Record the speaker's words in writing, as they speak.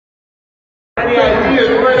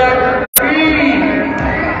hear that beat?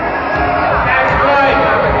 That's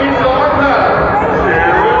right. It's our time.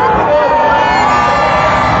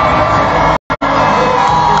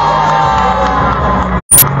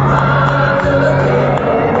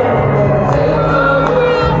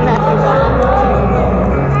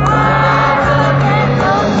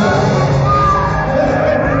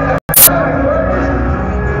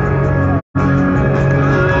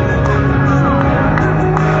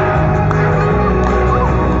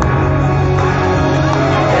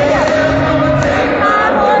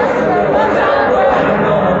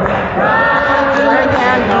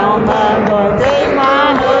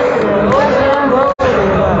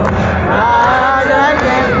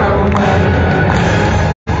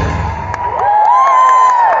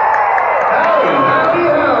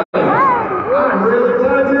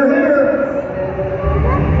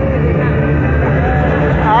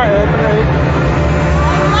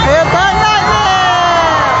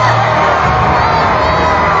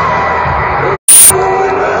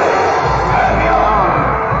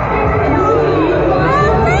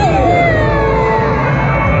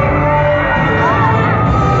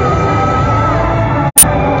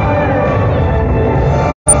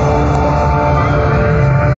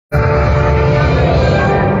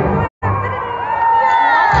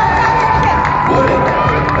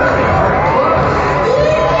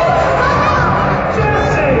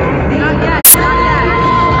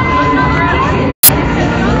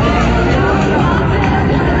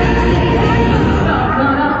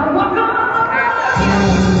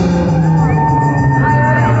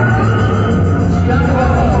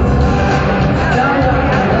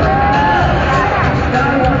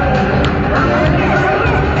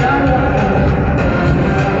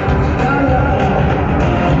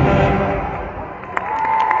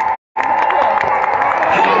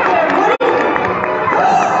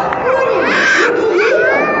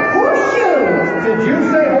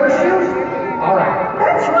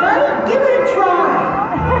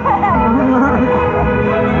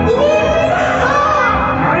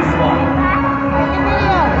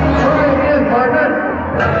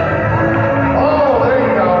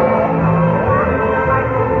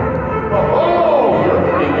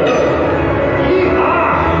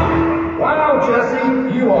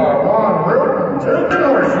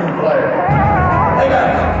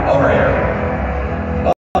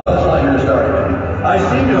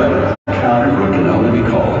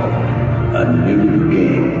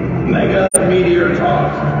 Here is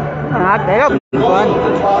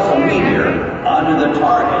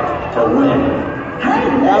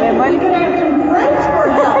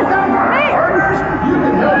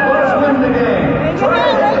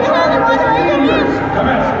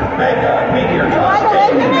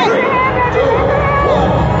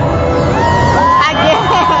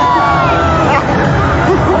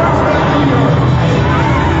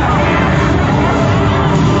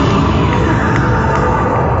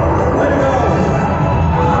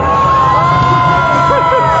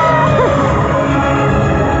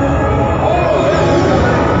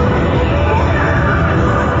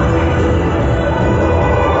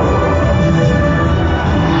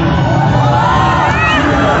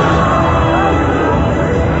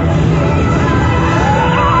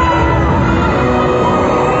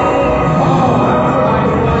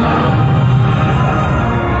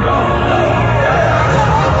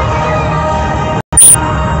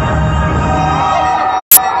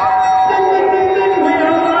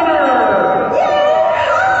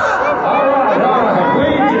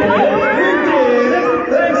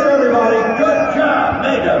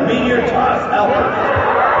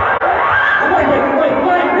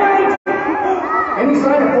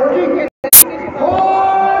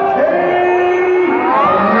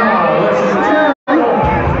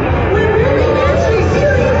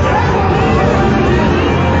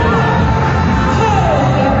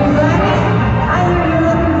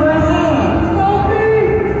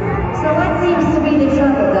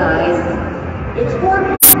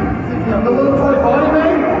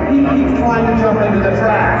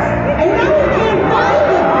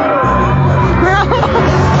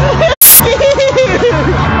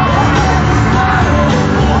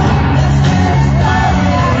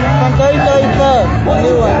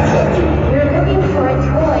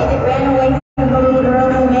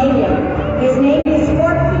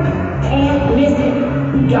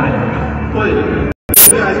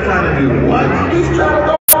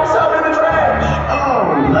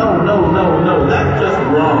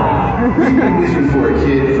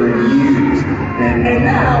And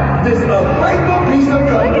now, this ungrateful piece of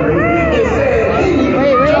cutlery is saying he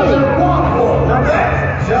doesn't want war. Now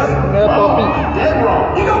that's just wrong. Dead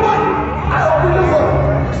wrong. You know what? I hope you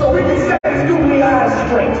look.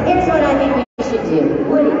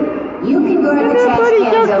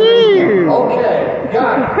 here. Okay,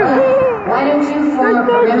 got it. Why don't you form a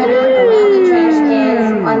perimeter around the trash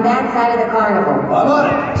cans on that side of the carnival? I'm on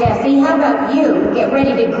it. Jesse, how about you get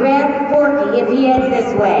ready to grab Forky if he heads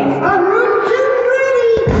this way? I'm ready.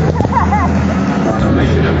 Our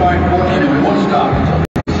mission to find Forky, and we won't stop until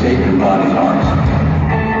we save your body's hearts.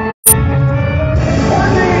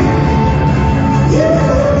 Forky!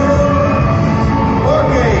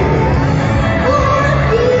 Forky!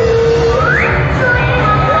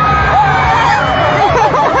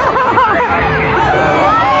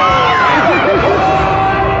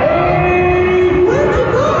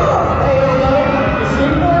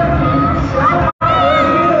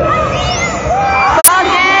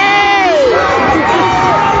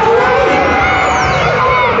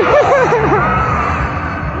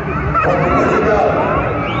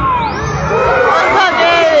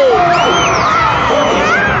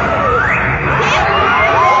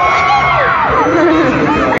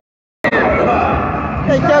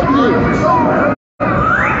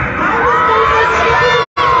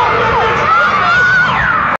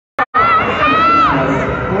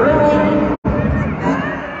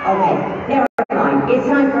 It's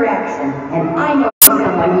time for action, and I know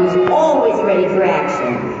someone who's always ready for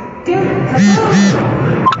action. Duke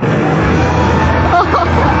Kaboom! Oh, how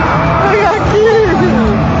cute!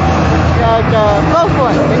 Go for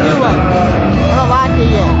it, the new one. I don't like it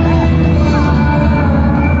yet.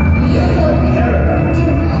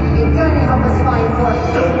 Duke, you've got to help us find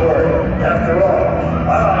Forky. Don't worry. After all, I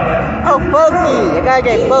am. Oh, Forky! I gotta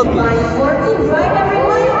get Forky. Find Forky, right,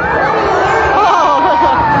 everyone?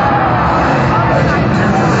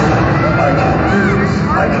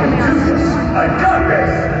 I can do this. I got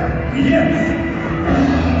this. Yes.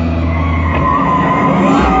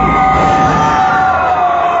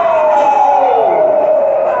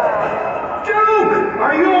 Duke,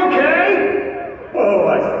 are you okay? Oh,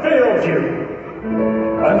 I failed you.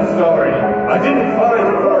 I'm sorry. I didn't find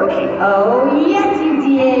Forky. Oh, yes, you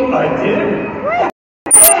did. I did?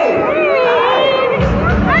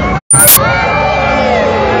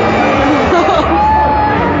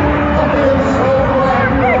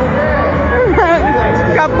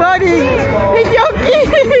 Buddy, he's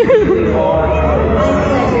joking. My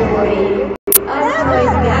pleasure, Woody. Us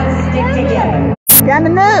boys gotta stick together. Got the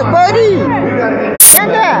nut, buddy.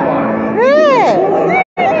 Stand up. Yeah.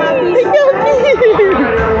 He's joking.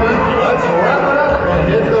 Let's wrap it up and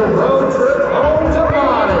hit the road trip home to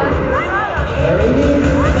Bonnie.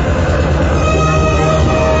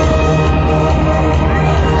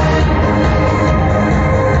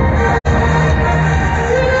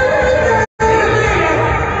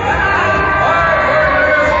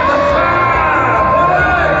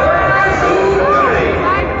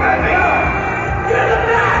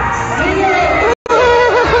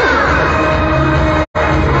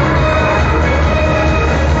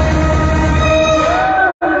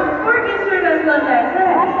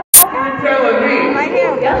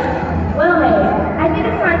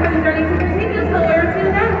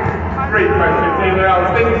 Great question, Taylor. I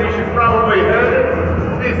was thinking we should probably head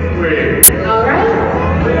this way. All right.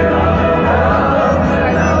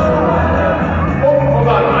 Oh, hold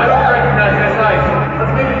on. I don't recognize that light.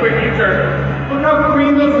 Let's make a quick U-turn. Look how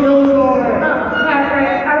green those hills are.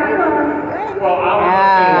 Patrick, are we wrong? Well,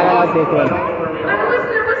 Ah, okay, okay. I wish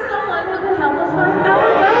there was someone who could help us find our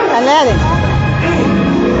way. Aladdin.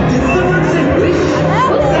 Did someone say wish?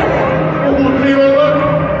 Oh, look, Taylor, look.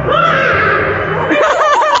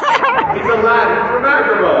 He's Aladdin from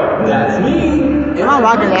Agrabah. That's me. I'm gonna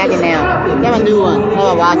watch Aladdin now. They have a new one. I'm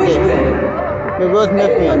gonna watch it. The Will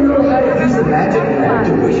Smith film. Use the magic wand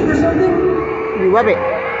to wish for something? You rub it.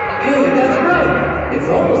 Hey, that's right. It's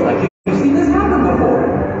almost like you've seen this happen before.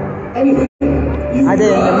 Anyway, you I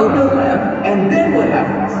did in the rub movie. the lamp, and then what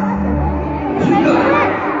happens? You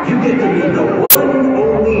got it. You get to meet the one and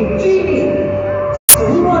only genie. So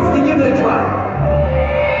who wants to give it a try?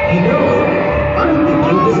 You know, I'm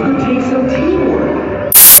thinking this could take some teamwork.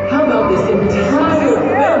 How about this entire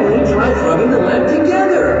family tries rubbing the lamp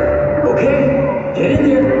together? Okay, get in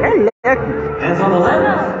there. Hey, look. Hands on the lamp.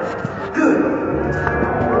 Good.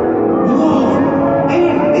 Whoa! Hey,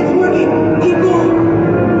 it's working. Keep going.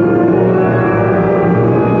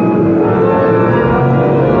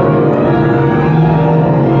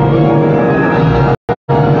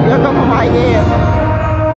 Look up my ear.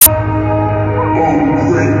 Oh,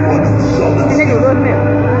 great one who This summons nigga Will Smith.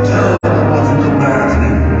 tell what who commands me.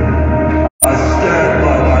 I stand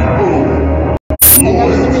by my oath. And then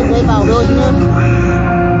you see me about Will Smith.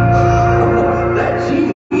 That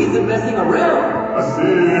genie isn't messing around. I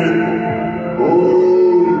said,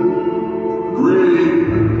 oh, great.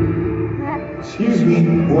 Excuse me,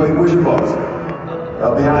 Boy, where's your boss?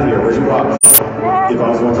 Help me out here. Where's your boss? If I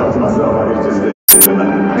was going to talk to myself, I could just stay.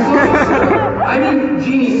 I mean,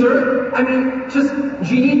 Genie, sir. I mean, just,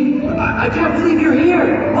 Genie, I can't believe you're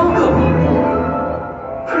here. Welcome.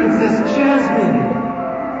 Princess Jasmine.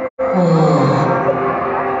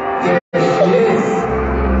 There she is.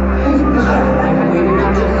 Thank God, I've been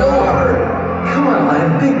waiting to know her. Come on,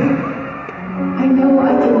 Lion, baby. I know I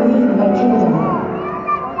can lead my kingdom.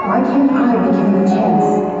 Why can't I be given a chance?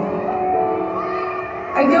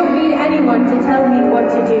 I don't need anyone to tell me what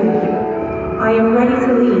to do. I am ready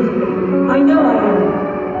to lead. I know I am.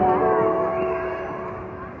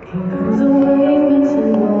 Here comes a wave to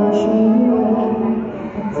wash me away.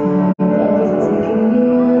 A tide that is taking me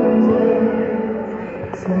under.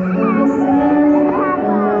 So I stand,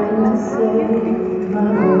 nothing to say. My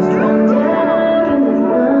voice drowned out in the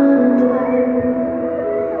thunder.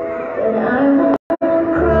 But I won't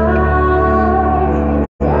cry,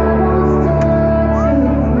 'cause I won't start to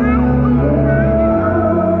remember.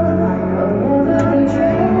 Whatever they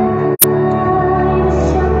try to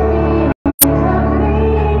shut me up, cut me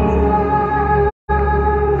down,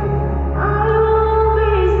 I won't be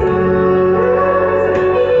silenced.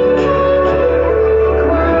 You can't keep me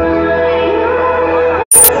quiet.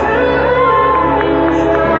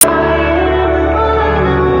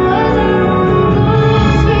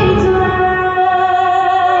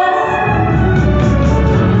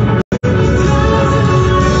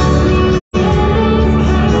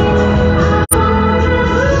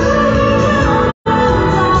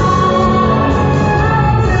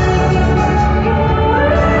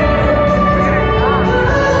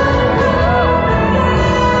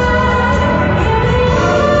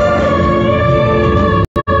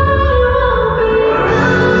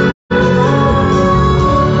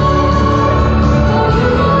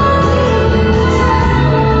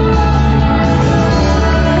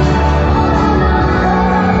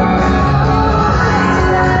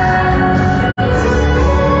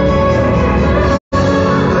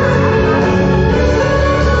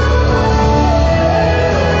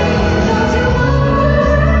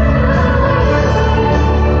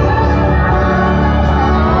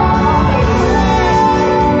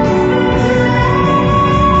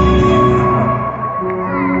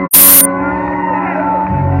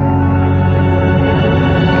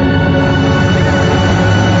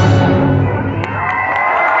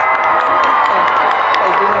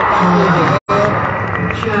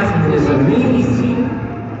 Jasmine is amazing.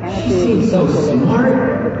 She seems so smart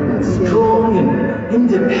and strong and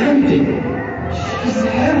independent. She's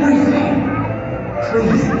everything.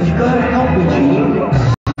 Please, you gotta help me, Genie.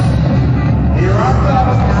 Here I come.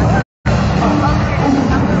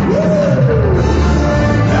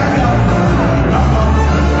 Back up.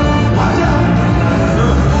 Watch out.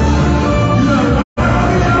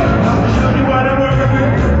 Show me what I'm working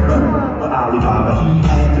with. Alibaba, he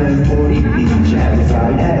had 340 chapters. I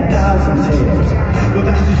had 1,000 tales. But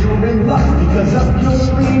that's because you're in luck. Because up your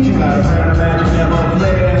sleeve, you got a brand of magic never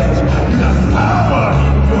fails. You got power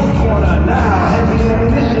in your corner now. Heavy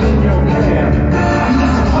ammunition in your hand. You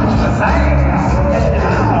just punch the sand. And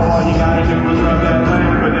now all you gotta do is rub that money.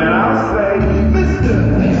 But then I'll say, Mister,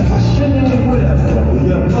 what's your name? Whatever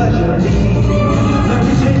your pleasure be. Let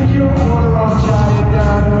me take your order. I'll try it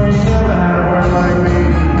down where you never had a word like me.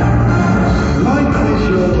 Life is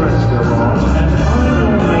your restaurant, and I'm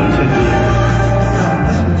your mate again.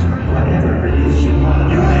 Whatever it is you want,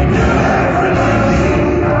 you can get everything.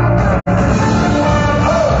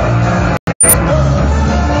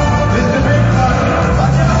 Mr. Big Buck,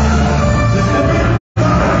 watch out! Mr. Big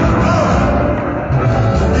Buck!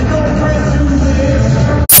 Did your friends do this?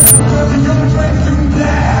 Did your friends do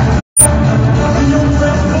that? Did your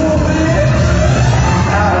friends do this?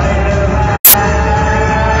 Now they never have.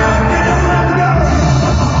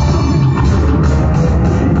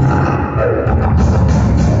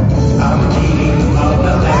 I'm the king of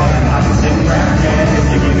the land. I can sing rap jazz if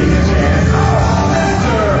you give me a chance.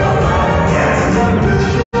 Yes, run this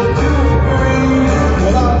show too free.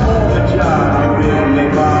 Well, I'm on the job. You really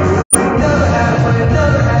boss. Never had a friend,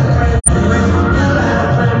 never had a friend. Never had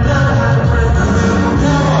a friend, never had a friend.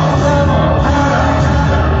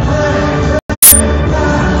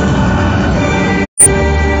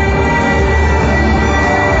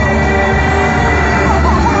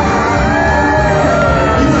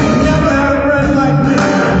 You ain't never had a friend like me.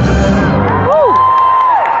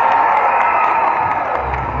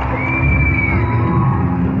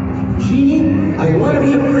 Genie, I want to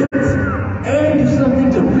be a prince and do something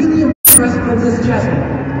to really impress Princess Jasmine.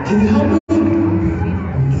 Can you help me?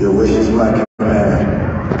 Your wish is my command.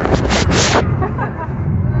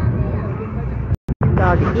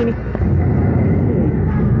 Doggy. gini.